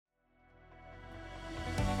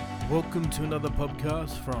Welcome to another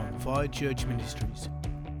podcast from Fire Church Ministries.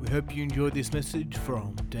 We hope you enjoyed this message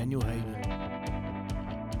from Daniel Hayden.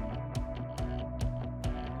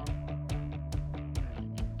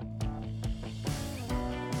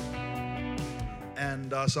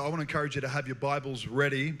 And so I want to encourage you to have your Bibles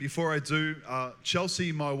ready. Before I do,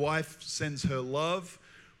 Chelsea, my wife, sends her love.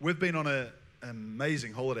 We've been on an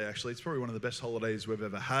amazing holiday, actually. It's probably one of the best holidays we've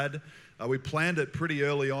ever had. We planned it pretty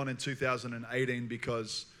early on in 2018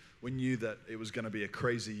 because we knew that it was going to be a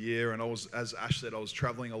crazy year. And as Ash said, I was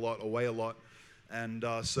traveling a lot, away a lot. And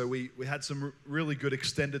so we had some really good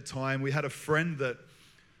extended time. We had a friend that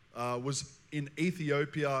was in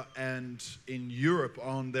Ethiopia and in Europe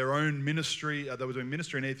on their own ministry. They were doing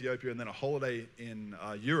ministry in Ethiopia and then a holiday in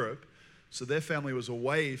Europe. So their family was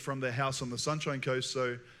away from their house on the Sunshine Coast.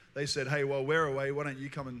 So they said, hey, well, we're away. Why don't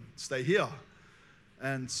you come and stay here?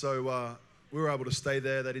 And so we were able to stay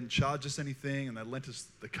there. They didn't charge us anything, and they lent us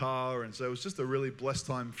the car. And so it was just a really blessed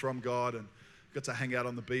time from God, and got to hang out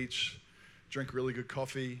on the beach, drink really good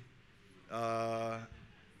coffee, a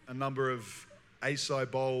number of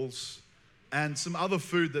acai bowls, and some other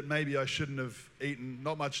food that maybe I shouldn't have eaten.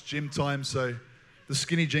 Not much gym time, so the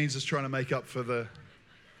skinny jeans is trying to make up for the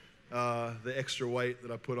extra weight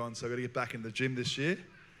that I put on. So I've got to get back in the gym this year.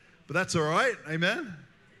 But that's all right, amen?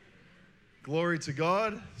 Glory to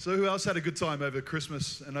God. So who else had a good time over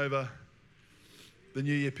Christmas and over the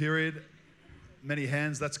New Year period? Many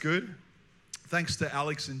hands, that's good. Thanks to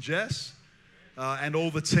Alex and Jess and all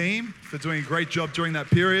the team for doing a great job during that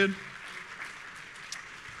period.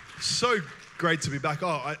 So great to be back.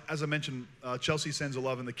 As I mentioned, Chelsea sends her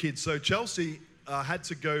love and the kids. So Chelsea had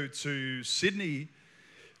to go to Sydney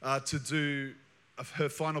to do her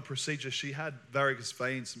final procedure. She had varicose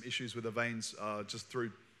veins, some issues with the veins just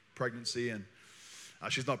through pregnancy, and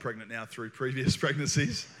she's not pregnant now through previous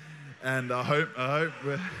pregnancies. And I hope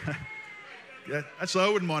yeah, actually I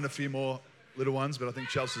wouldn't mind a few more little ones, but I think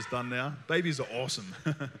Chelsea's done now. Babies are awesome.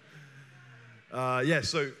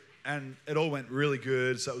 And it all went really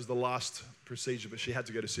good. So it was the last procedure, but she had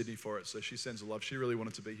to go to Sydney for it. So she sends her love. She really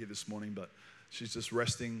wanted to be here this morning, but she's just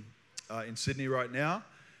resting in Sydney right now.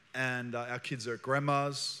 And our kids are at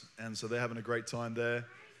grandma's, and so they're having a great time there.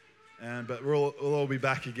 But we'll all be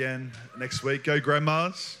back again next week. Go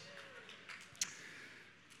grandmas.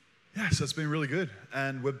 Yeah, so it's been really good.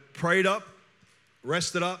 And we're prayed up,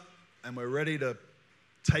 rested up, and we're ready to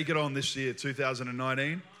take it on this year,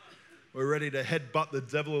 2019. We're ready to headbutt the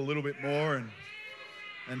devil a little bit more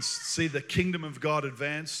and see the kingdom of God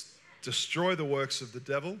advance, destroy the works of the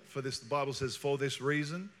devil. For this, the Bible says, for this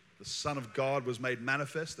reason, the Son of God was made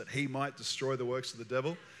manifest, that he might destroy the works of the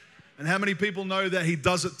devil. And how many people know that he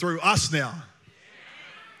does it through us now?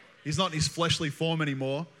 He's not in his fleshly form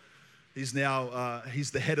anymore. He's now, he's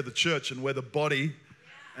the head of the church, and we're the body.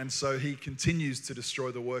 And so he continues to destroy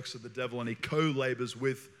the works of the devil, and he co-labors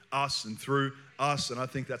with us and through us. And I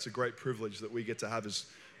think that's a great privilege that we get to have as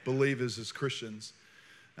believers, as Christians,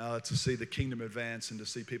 to see the kingdom advance and to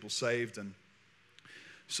see people saved. And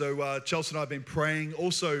so Chelsea and I have been praying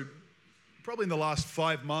also probably in the last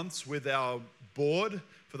 5 months with our board.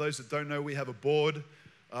 For those that don't know, we have a board.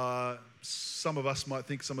 Some of us might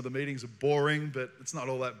think some of the meetings are boring, but it's not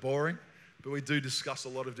all that boring. But we do discuss a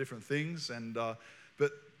lot of different things.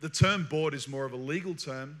 But the term board is more of a legal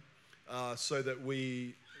term, so that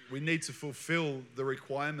we need to fulfill the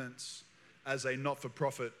requirements as a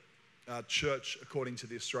not-for-profit church according to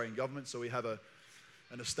the Australian government. So we have an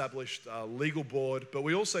established legal board, but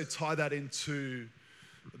we also tie that into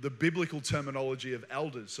the biblical terminology of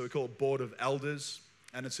elders. So we call it board of elders.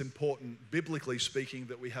 And it's important, biblically speaking,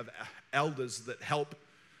 that we have elders that help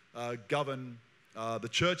govern the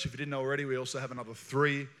church. If you didn't know already, we also have another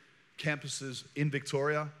 3 campuses in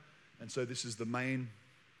Victoria. And so this is the main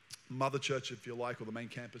mother church, if you like, or the main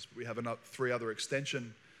campus. But we have 3 other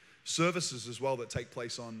extension services as well that take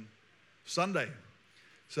place on Sunday.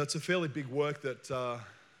 So it's a fairly big work that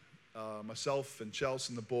myself and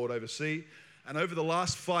Chelsea and the board oversee. And over the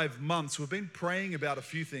last 5 months, we've been praying about a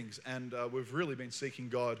few things, and we've really been seeking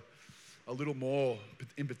God a little more,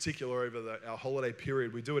 in particular over our holiday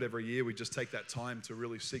period. We do it every year. We just take that time to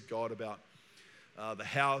really seek God about the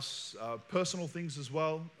house, personal things as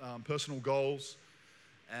well, personal goals.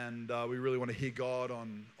 And we really want to hear God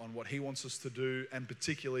on what he wants us to do, and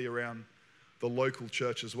particularly around the local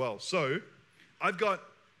church as well. So I've got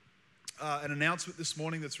an announcement this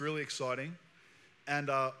morning that's really exciting.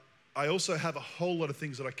 And I also have a whole lot of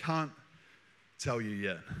things that I can't tell you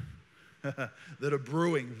yet that are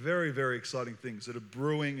brewing, very, very exciting things that are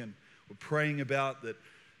brewing and we're praying about that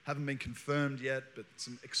haven't been confirmed yet, but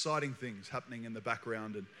some exciting things happening in the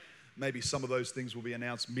background. And maybe some of those things will be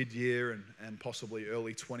announced mid-year and possibly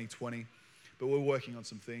early 2020. But we're working on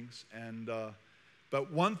some things.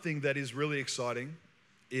 But one thing that is really exciting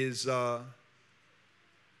is the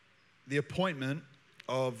appointment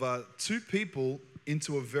of 2 people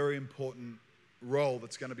into a very important role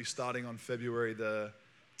that's going to be starting on February the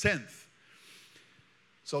 10th.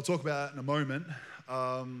 So I'll talk about that in a moment.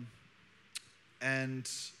 And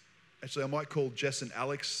actually, I might call Jess and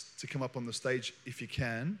Alex to come up on the stage if you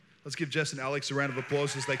can. Let's give Jess and Alex a round of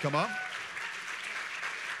applause as they come up.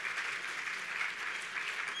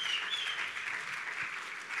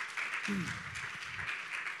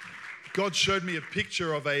 God showed me a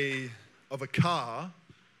picture of a car,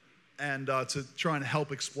 and to try and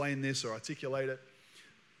help explain this or articulate it,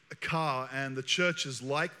 a car, and the church is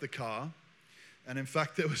like the car. And in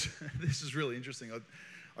fact, this is really interesting.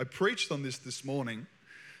 I preached on this morning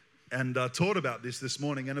and taught about this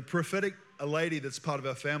morning, and a lady that's part of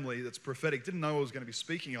our family that's prophetic didn't know I was going to be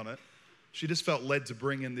speaking on it. She just felt led to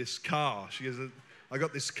bring in this car. She goes, I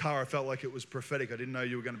got this car, I felt like it was prophetic. I didn't know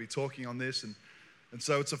you were going to be talking on this. And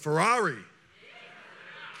so it's a Ferrari.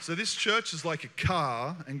 So this church is like a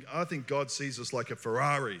car, and I think God sees us like a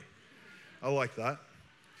Ferrari. I like that.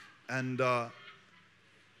 And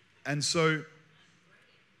so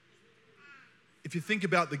if you think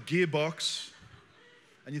about the gearbox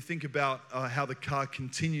and you think about how the car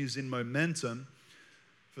continues in momentum,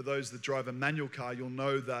 for those that drive a manual car, you'll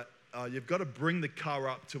know that you've got to bring the car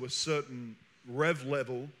up to a certain rev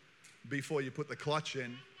level before you put the clutch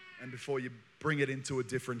in and before you bring it into a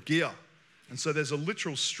different gear. And so there's a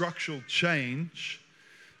literal structural change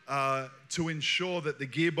to ensure that the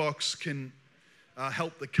gearbox can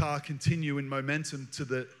help the car continue in momentum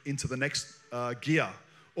into the next gear.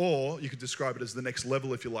 Or you could describe it as the next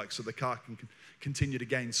level if you like, so the car can continue to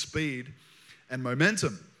gain speed and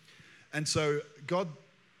momentum. And so God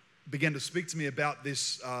began to speak to me about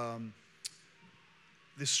this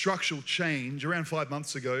structural change around 5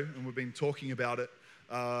 months ago, and we've been talking about it,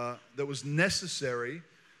 that was necessary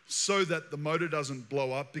so that the motor doesn't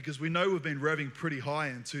blow up, because we know we've been revving pretty high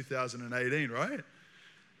in 2018, right?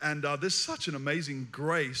 And there's such an amazing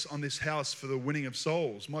grace on this house for the winning of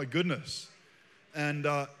souls. My goodness. And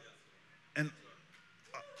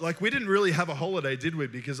like, we didn't really have a holiday, did we?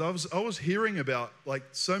 Because I was hearing about like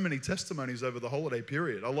so many testimonies over the holiday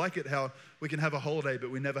period. I like it how we can have a holiday, but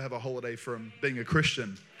we never have a holiday from being a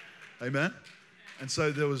Christian. Amen? And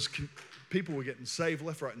so people were getting saved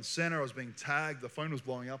left, right, and center. I was being tagged. The phone was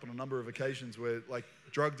blowing up on a number of occasions where like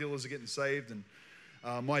drug dealers are getting saved,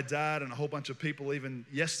 and my dad and a whole bunch of people. Even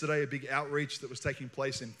yesterday, a big outreach that was taking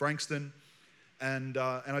place in Frankston. And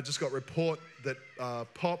I just got report that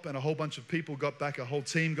Pop and a whole bunch of people a whole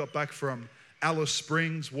team got back from Alice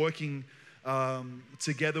Springs, working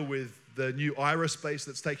together with the new Iris base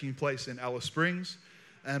that's taking place in Alice Springs.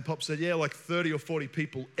 And Pop said, yeah, like 30 or 40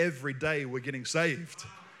 people every day were getting saved.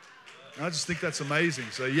 And I just think that's amazing.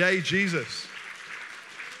 So yay, Jesus.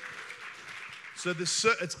 So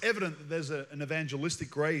it's evident that there's an evangelistic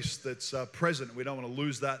grace that's present. We don't want to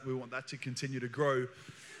lose that. We want that to continue to grow.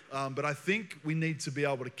 But I think we need to be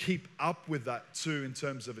able to keep up with that too, in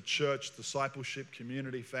terms of a church, discipleship,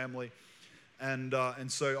 community, family. And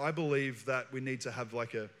so I believe that we need to have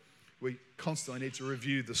we constantly need to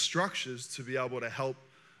review the structures to be able to help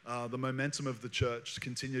the momentum of the church to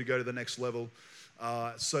continue to go to the next level,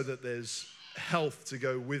 so that there's health to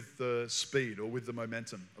go with the speed or with the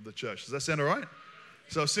momentum of the church. Does that sound all right?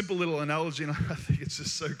 So a simple little analogy, and I think it's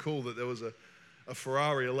just so cool that there was a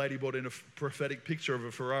Ferrari. A lady brought in a prophetic picture of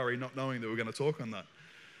a Ferrari, not knowing that we're going to talk on that.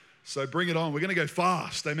 So bring it on. We're going to go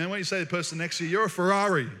fast. Amen. Why don't you say to the person next to you, you're a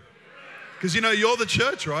Ferrari. Because you're the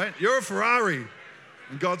church, right? You're a Ferrari.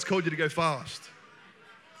 And God's called you to go fast.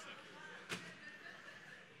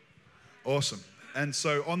 Awesome. And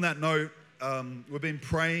so on that note, we've been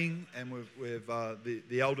praying, and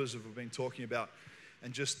the elders have been talking about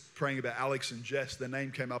and just praying about Alex and Jess. Their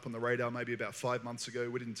name came up on the radar maybe about 5 months ago.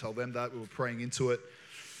 We didn't tell them that. We were praying into it.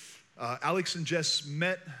 Alex and Jess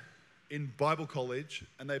met in Bible college,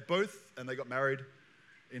 and they got married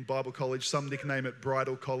in Bible college. Some nickname it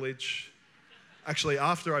Bridal College. Actually,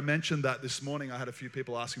 after I mentioned that this morning, I had a few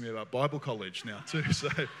people asking me about Bible college now too. So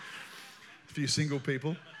a few single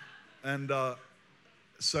people. And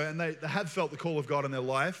they have felt the call of God in their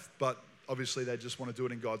life, but obviously they just want to do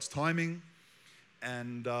it in God's timing.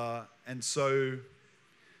 And so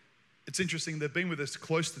it's interesting, they've been with us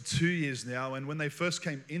close to 2 years now, and when they first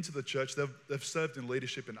came into the church, they've served in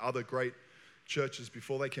leadership in other great churches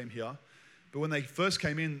before they came here. But when they first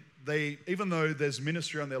came in, even though there's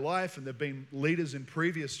ministry on their life and they've been leaders in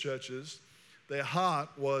previous churches, their heart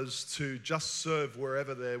was to just serve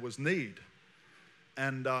wherever there was need.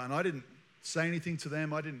 And I didn't say anything to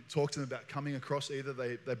them. I didn't talk to them about coming across either.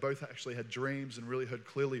 They both actually had dreams and really heard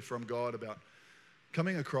clearly from God about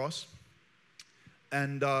coming across.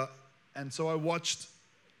 And so I watched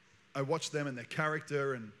them and their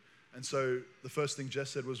character. And so the first thing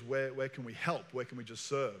Jess said was, where can we help? Where can we just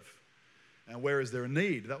serve? And where is there a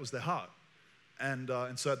need? That was their heart. And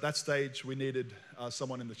so at that stage, we needed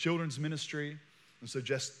someone in the children's ministry. And so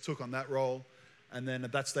Jess took on that role. And then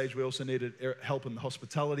at that stage, we also needed help in the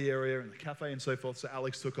hospitality area and the cafe and so forth. So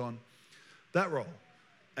Alex took on that role.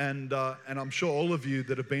 And I'm sure all of you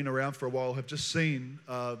that have been around for a while have just seen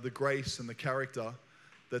the grace and the character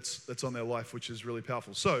that's on their life, which is really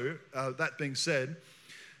powerful. So that being said,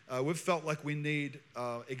 we've felt like we need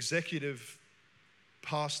executive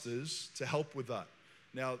pastors to help with that.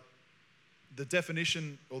 Now, the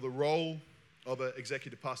definition or the role of an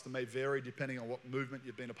executive pastor may vary depending on what movement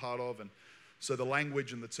you've been a part of. And so the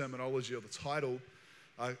language and the terminology or the title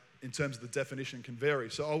in terms of the definition can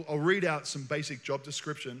vary. So I'll read out some basic job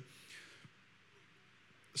description.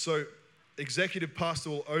 So executive pastor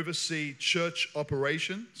will oversee church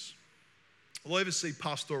operations, will oversee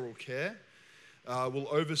pastoral care, will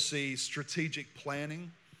oversee strategic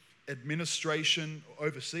planning,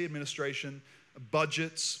 oversee administration,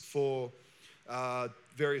 budgets for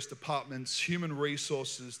various departments, human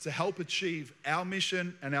resources to help achieve our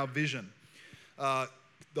mission and our vision.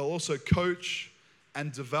 They'll also coach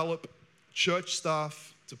and develop church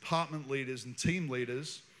staff, department leaders, and team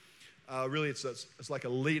leaders. Really, it's like a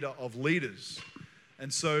leader of leaders.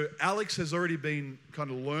 And so Alex has already been kind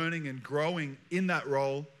of learning and growing in that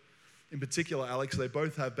role. In particular, Alex, they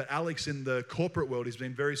both have, but Alex in the corporate world, he's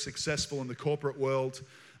been very successful in the corporate world.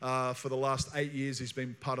 For the last 8 years, he's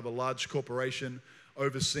been part of a large corporation,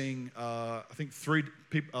 overseeing, I think,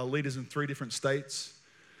 leaders in 3 different states.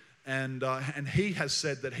 And he has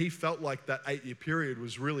said that he felt like that 8-year period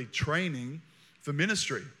was really training for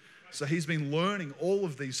ministry. So he's been learning all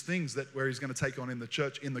of these things where he's going to take on in the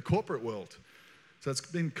church, in the corporate world. So it's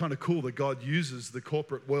been kind of cool that God uses the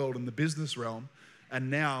corporate world and the business realm. And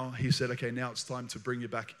now he said, okay, now it's time to bring you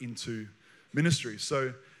back into ministry.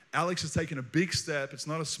 So Alex has taken a big step. It's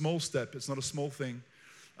not a small step. It's not a small thing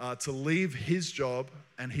to leave his job,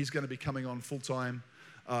 and he's going to be coming on full time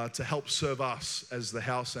to help serve us as the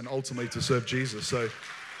house and ultimately to serve Jesus. So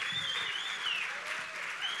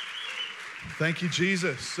thank you,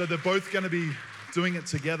 Jesus. So they're both going to be doing it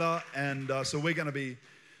together. And so we're going to be,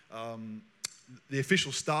 the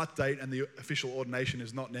official start date and the official ordination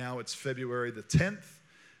is not now. It's February the 10th.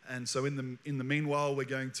 And so in the meanwhile, we're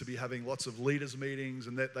going to be having lots of leaders meetings,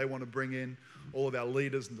 and they want to bring in all of our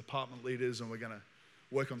leaders and department leaders, and we're going to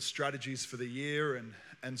work on strategies for the year.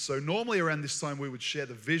 And so normally around this time we would share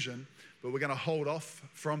the vision, but we're going to hold off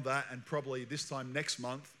from that, and probably this time next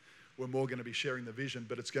month we're more going to be sharing the vision,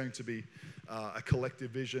 but it's going to be a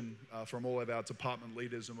collective vision from all of our department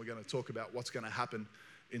leaders, and we're going to talk about what's going to happen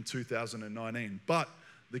in 2019. But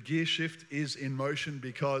the gear shift is in motion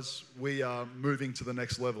because we are moving to the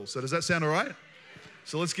next level. So does that sound all right?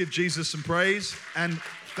 So let's give Jesus some praise, and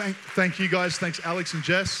thank you guys. Thanks, Alex and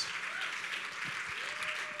Jess.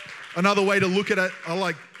 Another way to look at it, I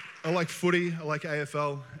like footy, I like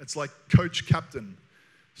AFL. It's like coach captain.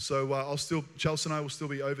 So Chelsea and I will still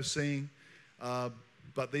be overseeing,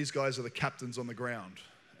 but these guys are the captains on the ground.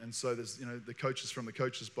 And so there's, the coaches from the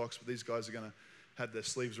coaches box, but these guys are going to have their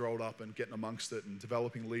sleeves rolled up and getting amongst it and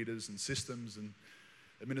developing leaders and systems and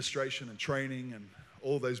administration and training and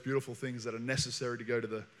all those beautiful things that are necessary to go to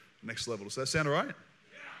the next level. Does that sound all right?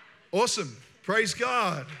 Yeah. Awesome. Praise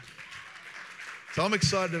God. So I'm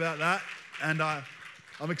excited about that, and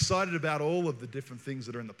I'm excited about all of the different things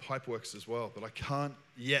that are in the pipeworks as well, but I can't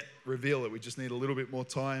yet reveal it. We just need a little bit more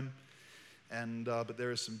time, but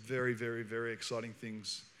there are some very, very, very exciting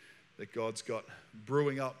things that God's got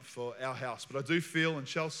brewing up for our house. But I do feel, and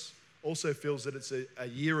Chelsea also feels, that it's a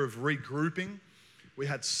year of regrouping. We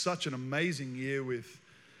had such an amazing year with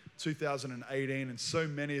 2018, and so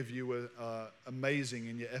many of you were amazing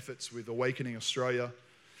in your efforts with Awakening Australia.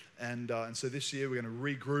 And so this year we're going to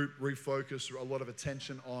regroup, refocus a lot of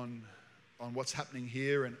attention on what's happening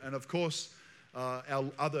here. And of course, our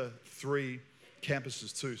other 3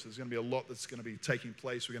 campuses too. So there's going to be a lot that's going to be taking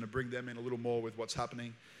place. We're going to bring them in a little more with what's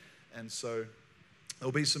happening. And so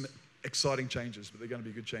there'll be some exciting changes, but they're going to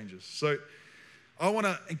be good changes. So I want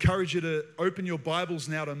to encourage you to open your Bibles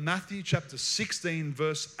now to Matthew chapter 16,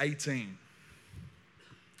 verse 18.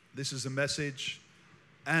 This is a message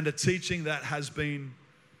and a teaching that has been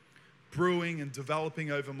brewing and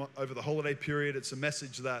developing over the holiday period. It's a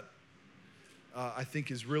message that I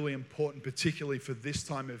think is really important, particularly for this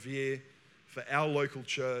time of year, for our local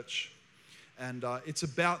church. And it's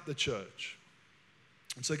about the church.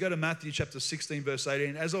 And so go to Matthew chapter 16, verse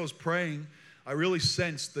 18. As I was praying, I really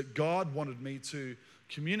sensed that God wanted me to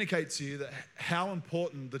communicate to you that how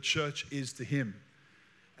important the church is to him.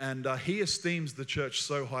 And he esteems the church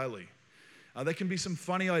so highly. There can be some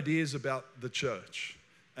funny ideas about the church.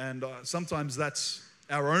 And sometimes that's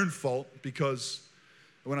our own fault, because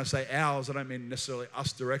when I say ours, I don't mean necessarily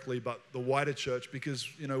us directly, but the wider church, because,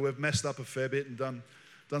 we've messed up a fair bit and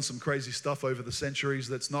done some crazy stuff over the centuries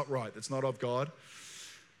that's not right, that's not of God.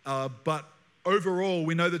 But overall,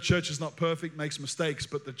 we know the church is not perfect, makes mistakes,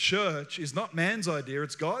 but the church is not man's idea,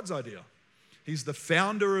 it's God's idea. He's the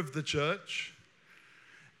founder of the church,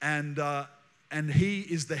 and he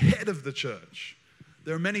is the head of the church.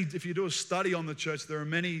 There are many, if you do a study on the church, there are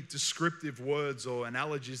many descriptive words or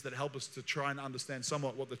analogies that help us to try and understand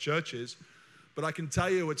somewhat what the church is. But I can tell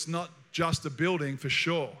you it's not just a building for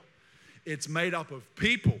sure. It's made up of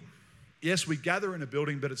people. Yes, we gather in a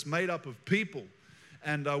building, but it's made up of people.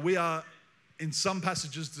 And we are, in some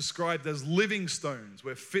passages, described as living stones.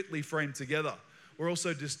 We're fitly framed together. We're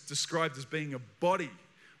also described as being a body,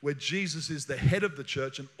 where Jesus is the head of the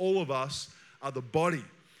church and all of us are the body.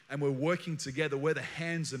 And we're working together. We're the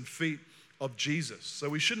hands and feet of Jesus. So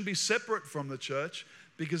we shouldn't be separate from the church,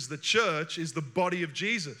 because the church is the body of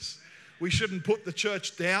Jesus. We shouldn't put the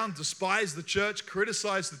church down, despise the church,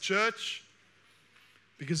 criticize the church,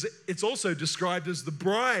 because it's also described as the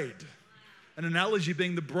bride. An analogy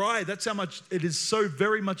being the bride. That's how much it is so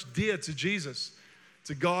very much dear to Jesus,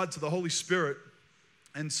 to God, to the Holy Spirit.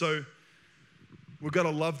 And so we've got to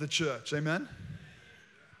love the church. Amen?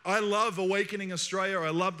 I love Awakening Australia. I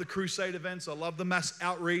love the crusade events. I love the mass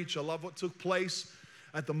outreach. I love what took place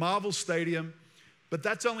at the Marvel Stadium. But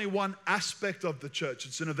that's only one aspect of the church.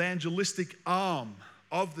 It's an evangelistic arm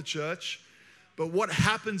of the church. But what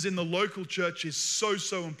happens in the local church is so,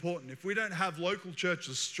 so important. If we don't have local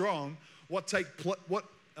churches strong, what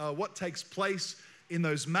takes place in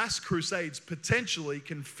those mass crusades potentially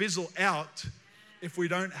can fizzle out if we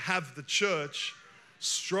don't have the church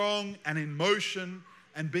strong and in motion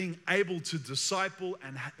and being able to disciple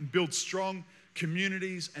and build strong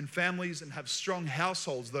communities and families and have strong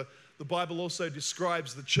households. The Bible also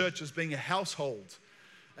describes the church as being a household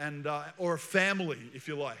and or a family, if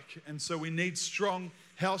you like. And so we need strong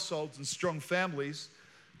households and strong families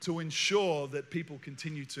to ensure that people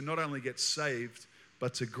continue to not only get saved,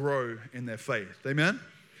 but to grow in their faith. Amen?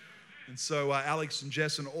 And so Alex and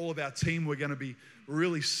Jess and all of our team, we're going to be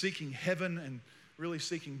really seeking heaven and really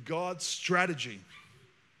seeking God's strategy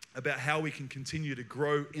about how we can continue to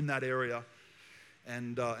grow in that area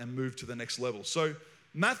and move to the next level. So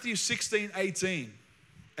Matthew 16:18,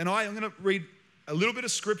 and I'm going to read a little bit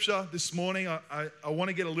of scripture this morning. I want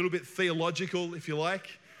to get a little bit theological, if you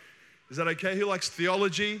like. Is that okay? Who likes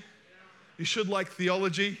theology? You should like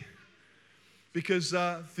theology, because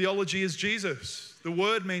theology is Jesus. The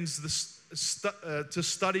word means to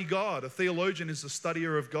study God. A theologian is a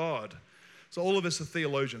studier of God. So all of us are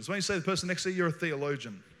theologians. When you say to the person next to you, you're a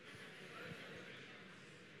theologian.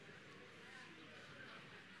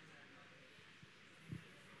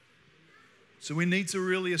 So we need to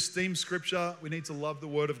really esteem Scripture. We need to love the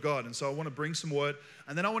Word of God. And so I want to bring some word.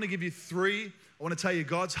 And then I want to give you I want to tell you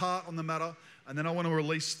God's heart on the matter. And then I want to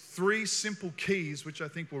release 3 simple keys, which I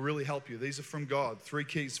think will really help you. These are from God, 3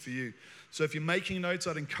 keys for you. So if you're making notes,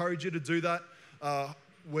 I'd encourage you to do that.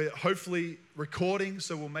 We're hopefully recording,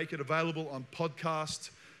 so we'll make it available on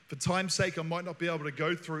podcast. For time's sake, I might not be able to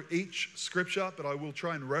go through each scripture, but I will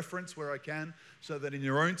try and reference where I can, so that in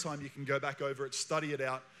your own time you can go back over it, study it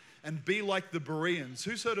out, and be like the Bereans.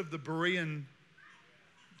 Who's heard of the Berean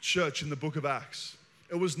church in the book of Acts?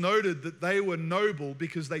 It was noted that they were noble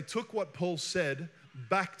because they took what Paul said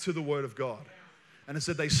back to the Word of God. And it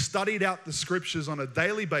said they studied out the scriptures on a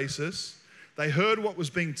daily basis. They heard what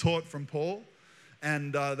was being taught from Paul,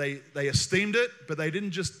 and they esteemed it, but they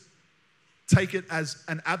didn't just take it as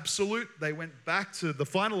an absolute. They went back to the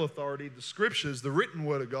final authority, the scriptures, the written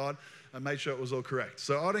Word of God, and made sure it was all correct.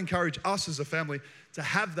 So I'd encourage us as a family to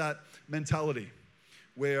have that mentality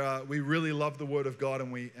where we really love the Word of God,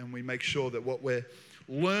 and we make sure that what we're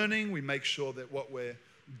learning, we make sure that what we're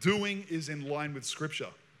doing is in line with Scripture.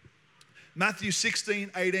 Matthew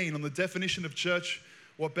 16:18, on the definition of church,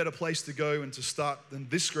 what better place to go and to start than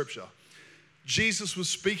this scripture? Jesus was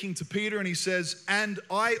speaking to Peter, and he says, "And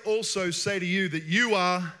I also say to you that you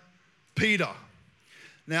are Peter."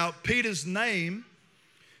 Now, Peter's name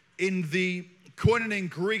in the Koine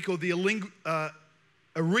Greek, or the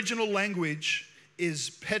original language, is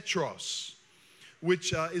Petros,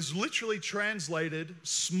 which is literally translated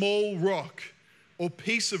small rock or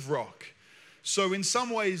piece of rock. So in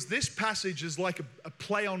some ways, this passage is like a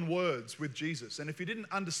play on words with Jesus. And if you didn't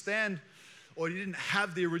understand or you didn't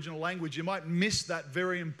have the original language, you might miss that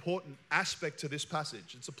very important aspect to this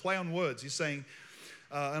passage. It's a play on words. He's saying,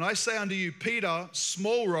 and I say unto you, Peter,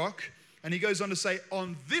 small rock. And he goes on to say,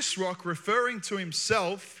 on this rock, referring to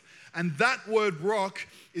himself. And that word rock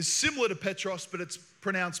is similar to Petros, but it's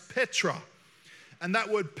pronounced Petra. And that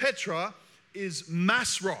word Petra is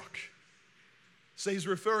mass rock. So he's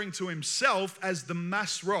referring to himself as the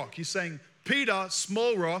mass rock. He's saying, Peter,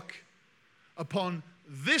 small rock, upon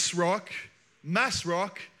this rock, mass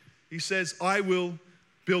rock, he says, I will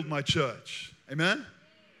build my church. Amen?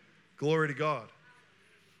 Glory to God.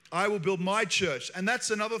 I will build my church. And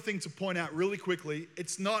that's another thing to point out really quickly.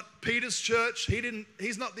 It's not Peter's church.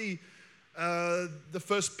 He's not the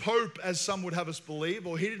first pope, as some would have us believe,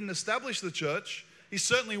 or he didn't establish the church. He's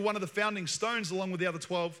certainly one of the founding stones along with the other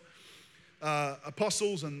 12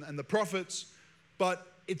 apostles and the prophets. But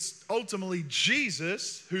it's ultimately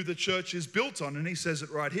Jesus who the church is built on. And he says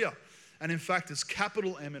it right here. And in fact, it's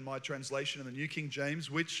capital M in my translation in the New King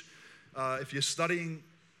James, which if you're studying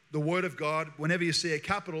the Word of God, whenever you see a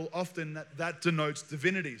capital, often that denotes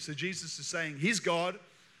divinity. So Jesus is saying he's God.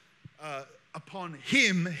 Upon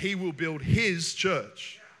him, he will build his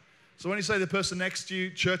church. So when you say to the person next to you,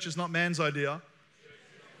 church is not man's idea,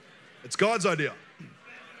 it's God's idea.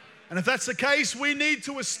 And if that's the case, we need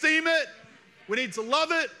to esteem it. We need to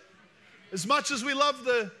love it. As much as we love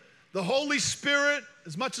the Holy Spirit,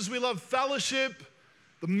 as much as we love fellowship,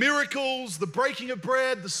 the miracles, the breaking of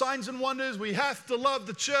bread, the signs and wonders, we have to love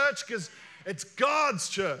the church because it's God's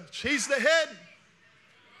church. He's the head.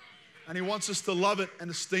 And he wants us to love it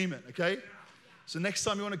and esteem it, okay? So next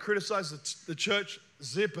time you want to criticize the church,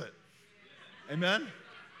 zip it. Amen?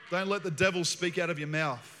 Don't let the devil speak out of your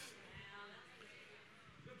mouth.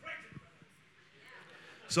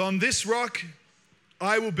 So on this rock,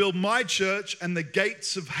 I will build my church, and the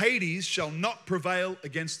gates of Hades shall not prevail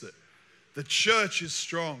against it. The church is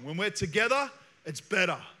strong. When we're together, it's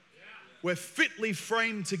better. We're fitly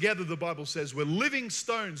framed together, the Bible says. We're living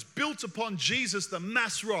stones built upon Jesus, the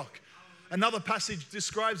mass rock. Another passage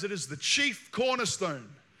describes it as the chief cornerstone.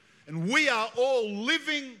 And we are all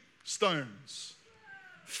living stones,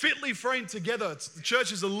 fitly framed together. The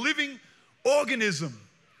church is a living organism.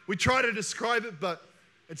 We try to describe it, but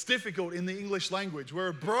it's difficult in the English language. We're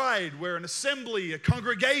a bride, we're an assembly, a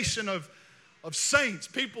congregation of saints,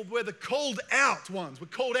 people, we're the called out ones. We're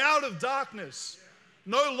called out of darkness.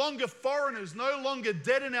 No longer foreigners, no longer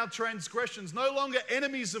dead in our transgressions, no longer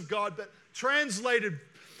enemies of God, but translated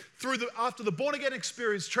after the born again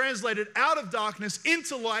experience, translated out of darkness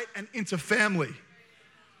into light and into family.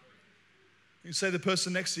 You say to the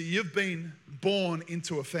person next to you, you've been born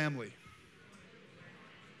into a family.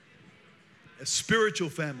 A spiritual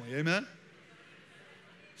family, amen?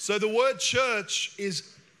 So the word church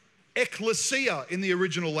is ecclesia in the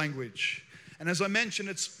original language. And as I mentioned,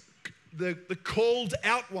 it's the called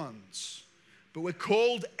out ones. But we're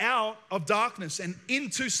called out of darkness and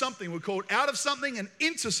into something. We're called out of something and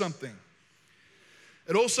into something.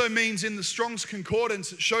 It also means in the Strong's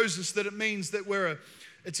Concordance, it shows us that it means that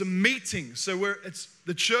it's a meeting. So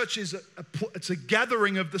the church is it's a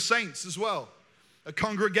gathering of the saints as well. A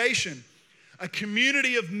congregation, a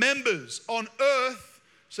community of members on earth.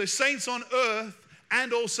 So saints on earth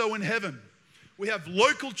and also in heaven. We have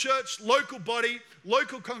local church, local body,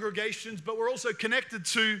 local congregations, but we're also connected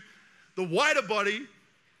to the wider body,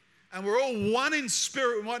 and we're all one in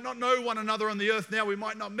spirit. We might not know one another on the earth now. We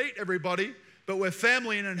might not meet everybody, but we're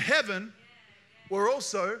family. And in heaven, we're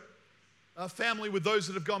also a family with those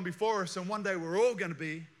that have gone before us. And one day we're all going to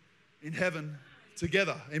be in heaven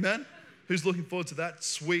together. Amen? Who's looking forward to that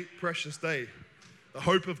sweet, precious day? The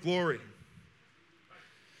hope of glory.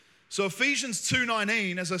 So Ephesians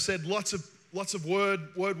 2:19, as I said, lots of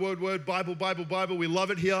word, Bible. We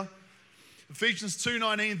love it here. Ephesians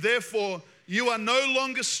 2:19, therefore, you are no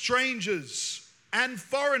longer strangers and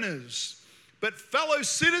foreigners, but fellow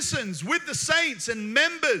citizens with the saints and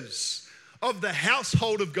members of the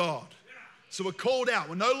household of God. So we're called out.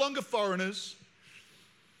 We're no longer foreigners,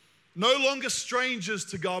 no longer strangers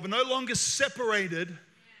to God. We're no longer separated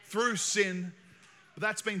through sin. But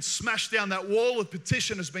that's been smashed down. That wall of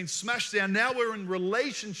petition has been smashed down. Now we're in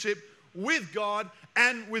relationship with God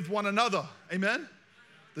and with one another. Amen?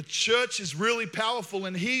 The church is really powerful.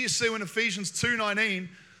 And here you see in Ephesians 2:19,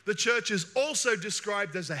 the church is also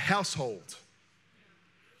described as a household.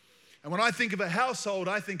 And when I think of a household,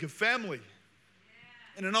 I think of family.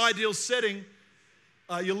 In an ideal setting,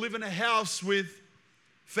 you live in a house with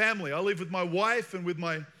family. I live with my wife and with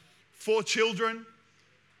my 4 children,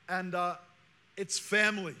 and it's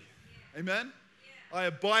family. Amen? I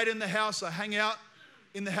abide in the house. I hang out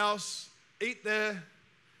in the house, eat there.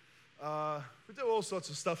 We do all sorts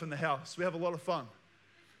of stuff in the house. We have a lot of fun.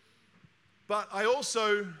 But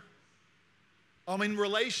I'm in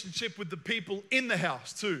relationship with the people in the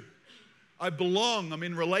house too. I belong. I'm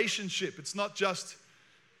in relationship. It's not just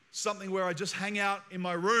something where I just hang out in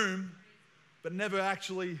my room but never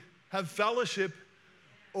actually have fellowship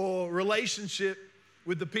or relationship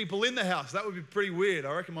with the people in the house. That would be pretty weird.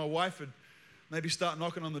 I reckon my wife would maybe start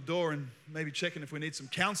knocking on the door and maybe checking if we need some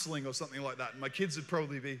counseling or something like that. And my kids would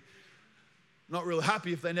probably be not real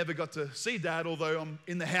happy if they never got to see Dad, although I'm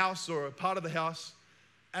in the house or a part of the house.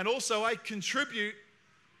 And also I contribute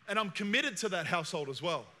and I'm committed to that household as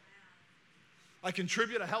well. I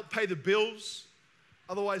contribute, I help pay the bills.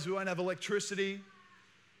 Otherwise we won't have electricity.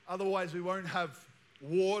 Otherwise we won't have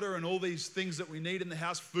water and all these things that we need in the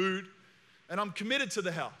house, food. And I'm committed to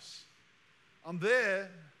the house. I'm there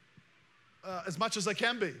as much as I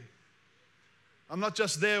can be. I'm not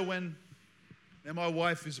just there when, now my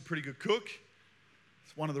wife is a pretty good cook.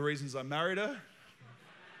 It's one of the reasons I married her.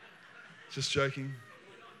 Just joking.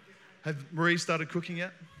 Have Marie started cooking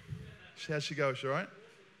yet? How's she go? Is she all right?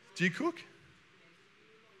 Do you cook?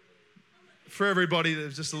 For everybody,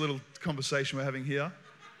 there's just a little conversation we're having here.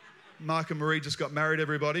 Mark and Marie just got married,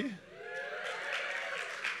 everybody.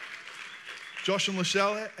 Josh and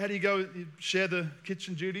Lachelle, how do you go? You share the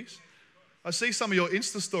kitchen duties? I see some of your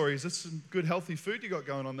Insta stories. That's some good, healthy food you got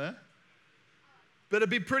going on there. But it'd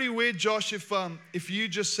be pretty weird, Josh, if you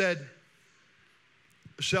just said,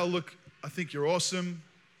 Lachelle, look, I think you're awesome,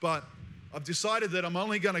 but I've decided that I'm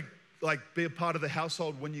only going to be a part of the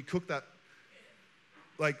household when you cook that,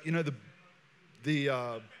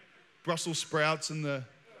 the Brussels sprouts and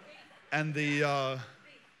the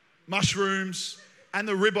mushrooms and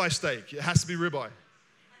the ribeye steak. It has to be ribeye,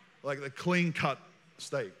 like the clean cut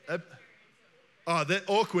steak. Oh, they're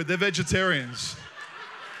awkward. They're vegetarians.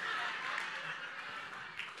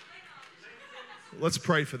 Let's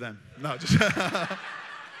pray for them. No, just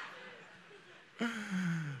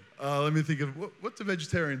let me think of what do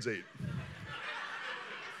vegetarians eat?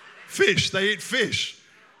 Fish. They eat fish.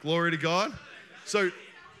 Glory to God. So,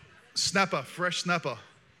 snapper, fresh snapper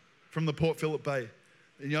from the Port Phillip Bay.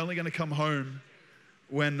 And you're only going to come home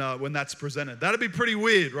when that's presented. That'd be pretty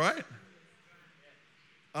weird, right?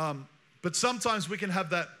 But sometimes we can have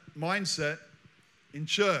that mindset in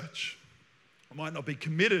church. I might not be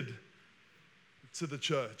committed to the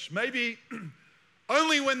church. Maybe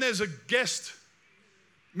only when there's a guest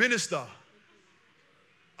minister,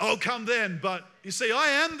 I'll come then. But you see, I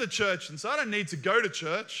am the church, and so I don't need to go to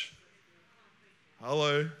church.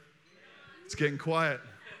 Hello. It's getting quiet.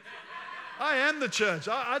 I am the church.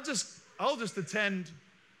 I'll just attend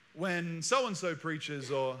when so-and-so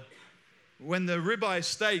preaches or when the ribeye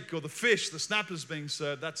steak or the fish, the snapper's being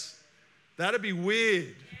served. That'd be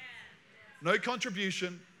weird. No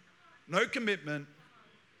contribution, no commitment,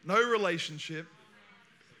 no relationship.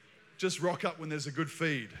 Just rock up when there's a good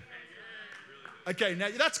feed. Okay, now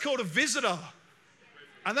that's called a visitor.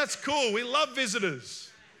 And that's cool. We love visitors.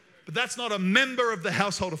 But that's not a member of the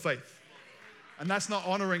household of faith. And that's not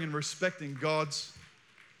honoring and respecting God's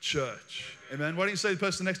church. Amen. Why don't you say to the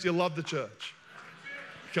person next to you, love the church?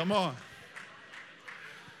 Come on.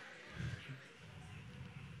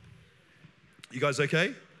 You guys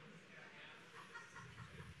okay?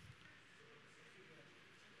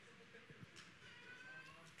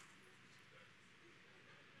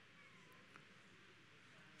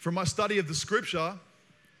 From my study of the scripture,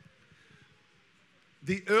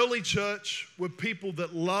 the early church were people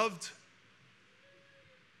that loved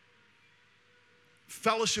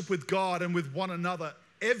fellowship with God and with one another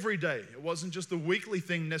every day. It wasn't just a weekly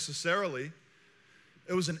thing necessarily.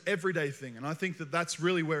 It was an everyday thing. And I think that that's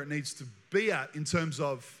really where it needs to be at in terms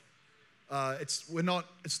of, it's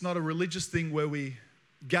not a religious thing where we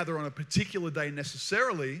gather on a particular day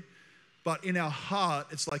necessarily, but in our heart,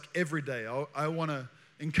 it's like every day. I want to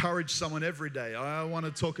encourage someone every day. I want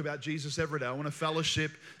to talk about Jesus every day. I want to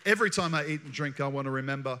fellowship. Every time I eat and drink, I want to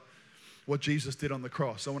remember what Jesus did on the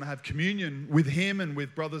cross. I want to have communion with him and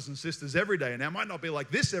with brothers and sisters every day. And it might not be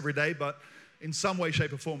like this every day, but in some way,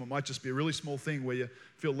 shape, or form, it might just be a really small thing where you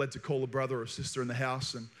feel led to call a brother or sister in the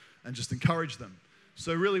house and just encourage them.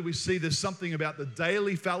 So really we see there's something about the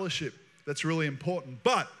daily fellowship that's really important.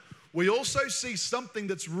 But we also see something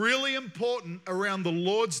that's really important around the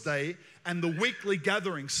Lord's Day and the weekly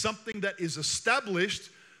gathering, something that is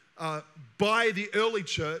established by the early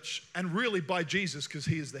church and really by Jesus because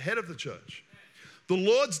he is the head of the church. The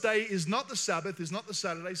Lord's Day is not the Sabbath, is not the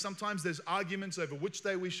Saturday. Sometimes there's arguments over which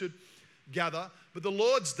day we should gather. But the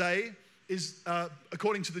Lord's Day is,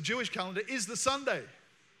 according to the Jewish calendar, is the Sunday.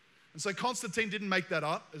 And so Constantine didn't make that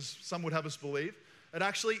up, as some would have us believe. It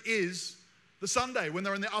actually is the Sunday, when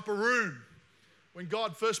they're in the upper room. When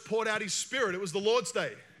God first poured out his Spirit, it was the Lord's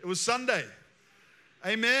Day. It was Sunday.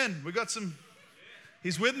 Amen. We got some,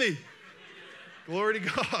 he's with me. Glory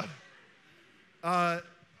to God.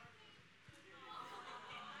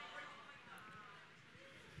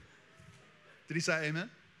 Did he say amen?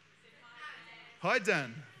 Hi,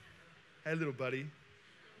 Dan. Hey, little buddy.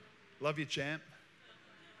 Love you, champ.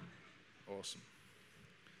 Awesome.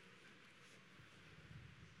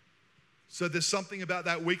 So there's something about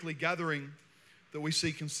that weekly gathering that we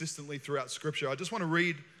see consistently throughout Scripture. I just want to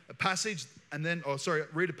read a passage and then,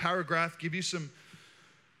 read a paragraph, give you some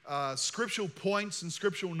scriptural points and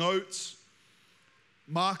scriptural notes,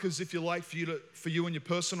 markers, if you like, for you in your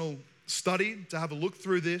personal study, to have a look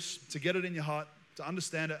through this, to get it in your heart, to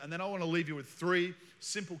understand it. And then I want to leave you with 3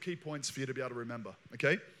 simple key points for you to be able to remember,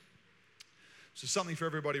 okay? So something for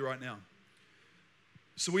everybody right now.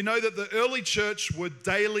 So we know that the early church were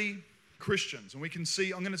daily Christians. And we can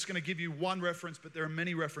see, I'm just going to give you one reference, but there are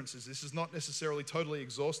many references. This is not necessarily totally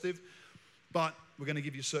exhaustive, but we're going to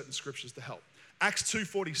give you certain scriptures to help. Acts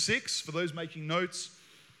 2:46, for those making notes,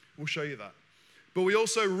 we'll show you that. But we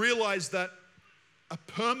also realize that a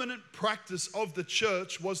permanent practice of the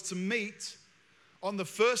church was to meet on the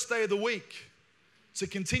first day of the week, to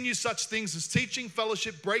continue such things as teaching,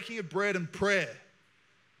 fellowship, breaking of bread, and prayer.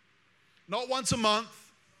 Not once a month,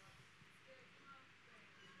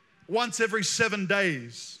 once every 7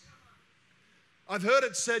 days. I've heard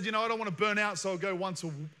it said, I don't want to burn out, so I'll go once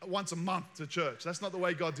a month to church. That's not the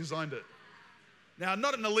way God designed it. Now,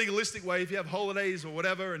 not in a legalistic way. If you have holidays or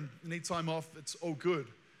whatever and need time off, it's all good.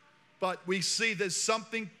 But we see there's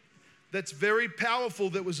something that's very powerful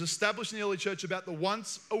that was established in the early church about the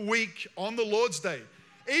once a week on the Lord's Day.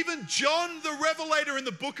 Even John the Revelator in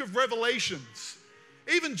the book of Revelations,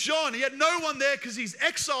 even John, he had no one there because he's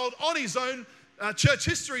exiled on his own. Church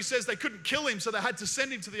history says they couldn't kill him, so they had to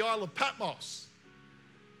send him to the Isle of Patmos.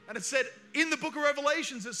 And it said, in the book of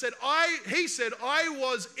Revelations, it said, he said, I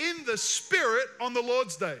was in the Spirit on the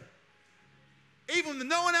Lord's Day. Even when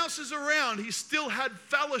no one else is around, he still had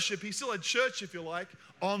fellowship. He still had church, if you like,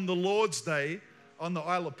 on the Lord's Day on the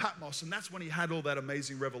Isle of Patmos. And that's when he had all that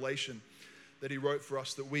amazing revelation that he wrote for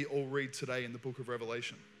us that we all read today in the book of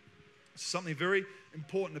Revelation. Something very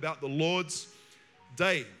important about the Lord's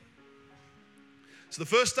Day. So the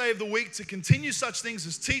first day of the week, to continue such things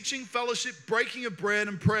as teaching, fellowship, breaking of bread,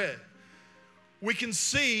 and prayer. We can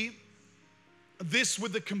see this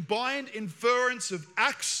with the combined inference of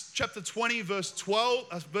Acts chapter 20, verse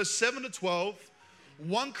 7 to 12,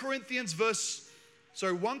 1 Corinthians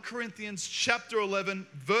chapter 11,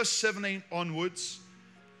 verse 17 onwards,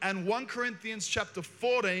 and 1 Corinthians chapter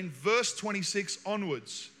 14, verse 26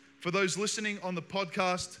 onwards. For those listening on the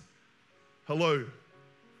podcast, hello.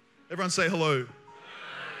 Everyone say hello.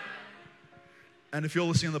 And if you're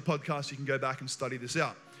listening on the podcast, you can go back and study this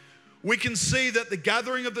out. We can see that the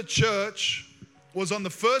gathering of the church was on the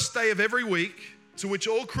first day of every week, to which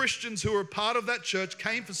all Christians who were a part of that church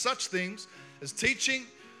came for such things as teaching,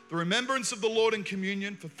 the remembrance of the Lord in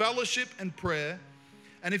communion, for fellowship and prayer.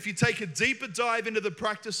 And if you take a deeper dive into the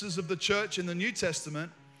practices of the church in the New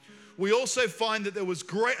Testament, we also find that there was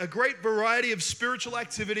a great variety of spiritual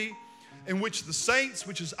activity in which the saints,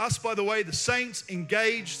 which is us by the way, the saints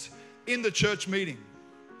engaged in the church meeting.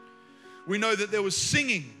 We know that there was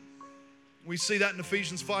singing. We see that in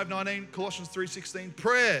Ephesians 5:19, Colossians 3:16.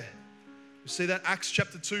 Prayer. We see that Acts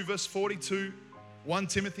chapter 2, verse 42, 1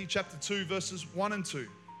 Timothy chapter 2, verses 1 and 2.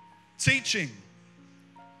 Teaching.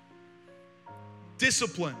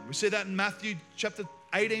 Discipline. We see that in Matthew chapter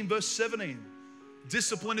 18, verse 17.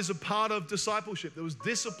 Discipline is a part of discipleship. There was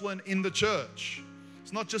discipline in the church.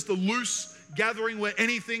 It's not just a loose gathering where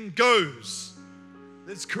anything goes.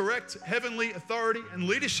 There's correct heavenly authority and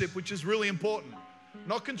leadership, which is really important.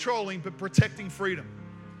 Not controlling, but protecting freedom.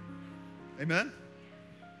 Amen?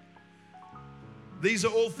 These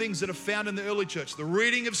are all things that are found in the early church. The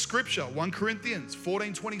reading of Scripture, 1 Corinthians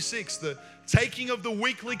 14:26. The taking of the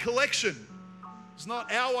weekly collection. It's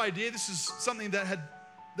not our idea. This is something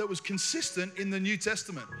that was consistent in the New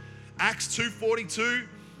Testament. Acts 2:42.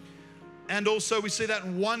 And also we see that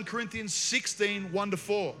in 1 Corinthians 16,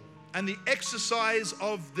 1-4. And the exercise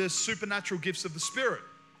of the supernatural gifts of the Spirit.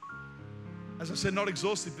 As I said, not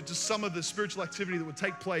exhaustive, but just some of the spiritual activity that would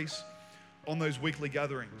take place on those weekly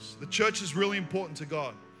gatherings. The church is really important to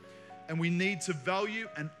God, and we need to value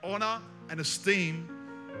and honor and esteem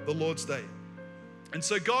the Lord's Day. And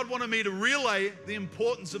so God wanted me to relay the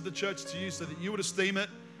importance of the church to you so that you would esteem it,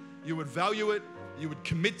 you would value it, you would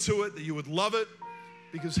commit to it, that you would love it,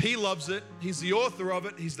 because He loves it. He's the author of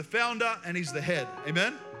it. He's the founder and He's the head.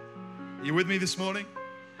 Amen? Are you with me this morning?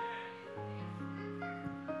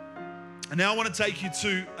 And now I want to take you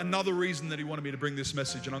to another reason that He wanted me to bring this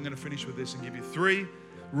message. And I'm going to finish with this and give you 3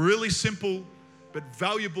 really simple but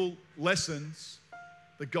valuable lessons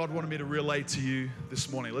that God wanted me to relay to you this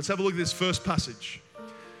morning. Let's have a look at this first passage.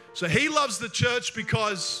 So He loves the church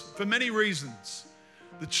because, for many reasons,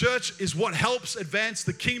 the church is what helps advance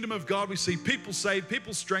the kingdom of God. We see people saved,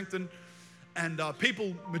 people strengthened, and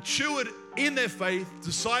people matured in their faith,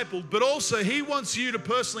 discipled. But also He wants you to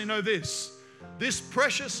personally know this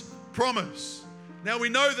precious promise. Now we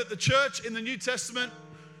know that the church in the New Testament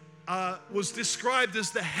was described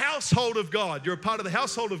as the household of God. You're a part of the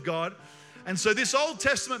household of God. And so this Old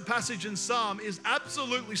Testament passage in Psalm is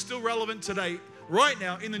absolutely still relevant today, right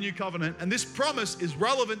now in the New Covenant. And this promise is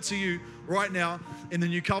relevant to you right now in the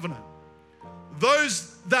New Covenant.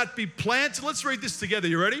 Those that be planted, let's read this together.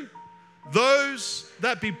 You ready? Those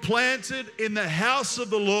that be planted in the house of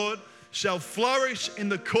the Lord shall flourish in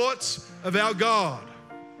the courts of our God.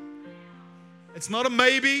 It's not a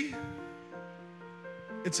maybe.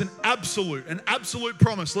 It's an absolute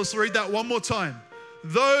promise. Let's read that one more time.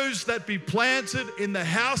 Those that be planted in the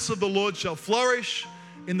house of the Lord shall flourish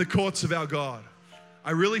in the courts of our God.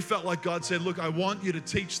 I really felt like God said, look, I want you to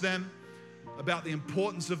teach them about the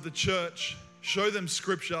importance of the church, show them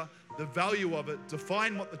scripture, the value of it,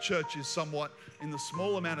 define what the church is somewhat in the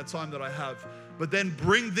small amount of time that I have, but then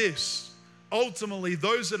bring this, ultimately,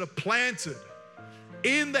 those that are planted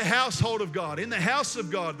in the household of God, in the house of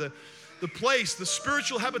God, the place, the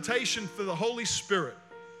spiritual habitation for the Holy Spirit,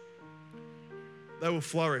 they will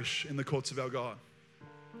flourish in the courts of our God.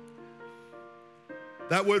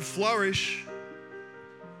 That word flourish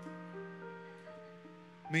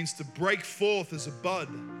means to break forth as a bud,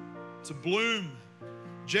 to bloom,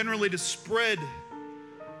 generally to spread,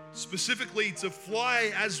 specifically to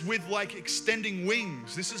fly as with like extending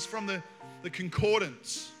wings. This is from the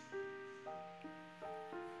concordance.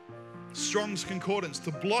 Strong's Concordance.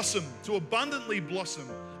 To blossom, to abundantly blossom,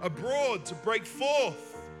 abroad, to break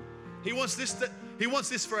forth. He wants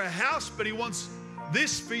this for a house, but He wants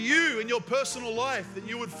this for you in your personal life, that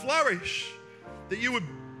you would flourish, that you would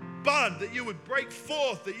bud, that you would break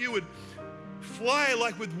forth, that you would fly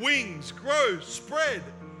like with wings, grow, spread,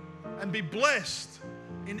 and be blessed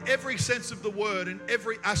in every sense of the word, in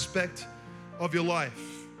every aspect of your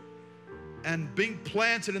life. And being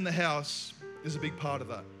planted in the house is a big part of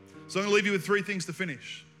that. So I'm going to leave you with 3 things to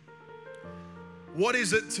finish. What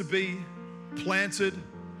is it to be planted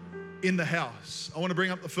in the house? I want to bring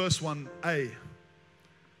up the first one, A.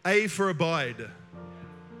 A for abide.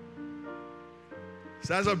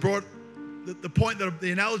 So as I brought the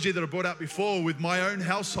analogy that I brought out before with my own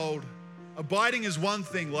household, abiding is one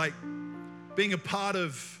thing, like being a part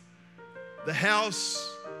of the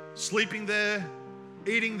house, sleeping there,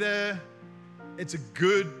 eating there. It's a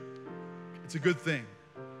good thing.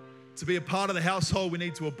 To be a part of the household, we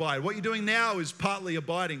need to abide. What you're doing now is partly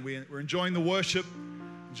abiding. We're enjoying the worship,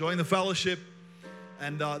 enjoying the fellowship,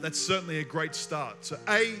 and that's certainly a great start. So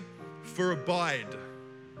A for abide.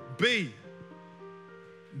 B,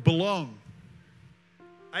 belong.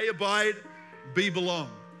 A, abide. B, belong.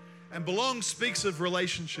 And belong speaks of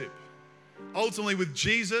relationship. Ultimately with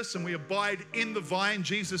Jesus, and we abide in the vine.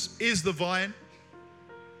 Jesus is the vine,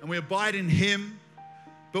 and we abide in Him.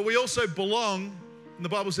 But we also belong. And the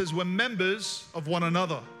Bible says we're members of one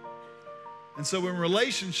another. And so we're in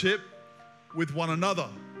relationship with one another.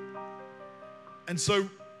 And so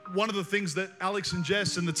one of the things that Alex and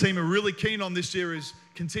Jess and the team are really keen on this year is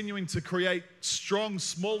continuing to create strong,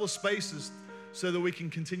 smaller spaces so that we can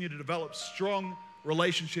continue to develop strong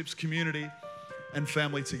relationships, community, and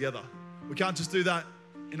family together. We can't just do that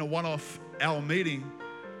in a one-off hour meeting,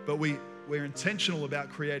 but we're intentional about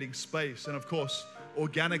creating space. And of course,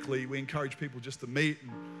 organically, we encourage people just to meet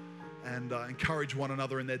and encourage one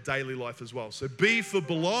another in their daily life as well. So B for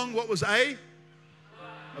belong. What was A?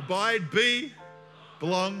 Abide. B,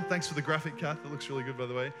 belong. Thanks for the graphic, Kath. That looks really good, by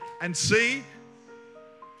the way. And C,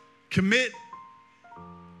 commit.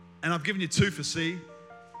 And I've given you 2 for C.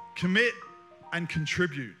 Commit and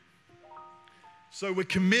contribute. So we're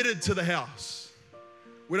committed to the house.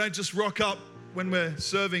 We don't just rock up when we're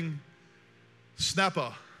serving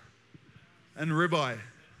snapper and ribeye.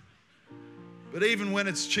 But even when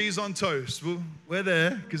it's cheese on toast, we're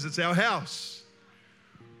there because it's our house.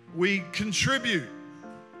 We contribute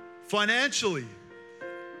financially.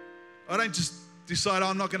 I don't just decide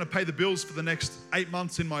I'm not going to pay the bills for the next 8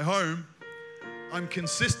 months in my home. I'm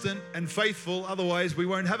consistent and faithful, otherwise we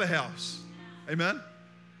won't have a house. Amen?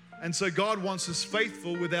 And so God wants us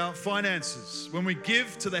faithful with our finances. When we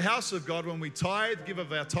give to the house of God, when we tithe, give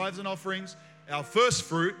of our tithes and offerings, our first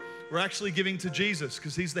fruit, we're actually giving to Jesus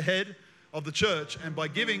because He's the head of the church. And by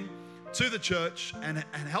giving to the church and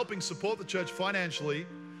helping support the church financially,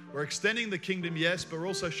 we're extending the kingdom, yes, but we're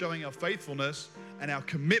also showing our faithfulness and our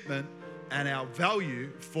commitment and our value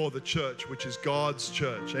for the church, which is God's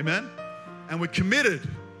church. Amen? And we're committed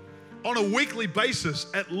on a weekly basis,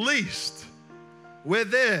 at least. We're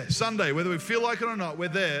there Sunday, whether we feel like it or not, we're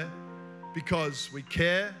there because we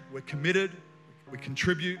care, we're committed, we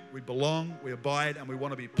contribute, we belong, we abide, and we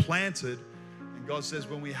want to be planted. And God says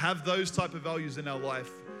when we have those type of values in our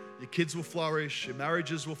life, your kids will flourish, your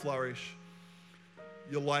marriages will flourish,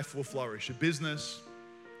 your life will flourish, your business,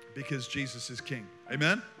 because Jesus is King.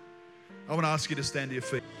 Amen? I want to ask you to stand to your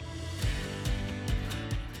feet.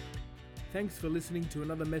 Thanks for listening to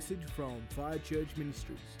another message from Fire Church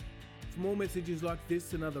Ministries. For more messages like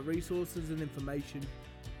this and other resources and information,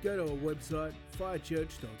 go to our website,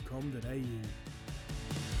 firechurch.com.au.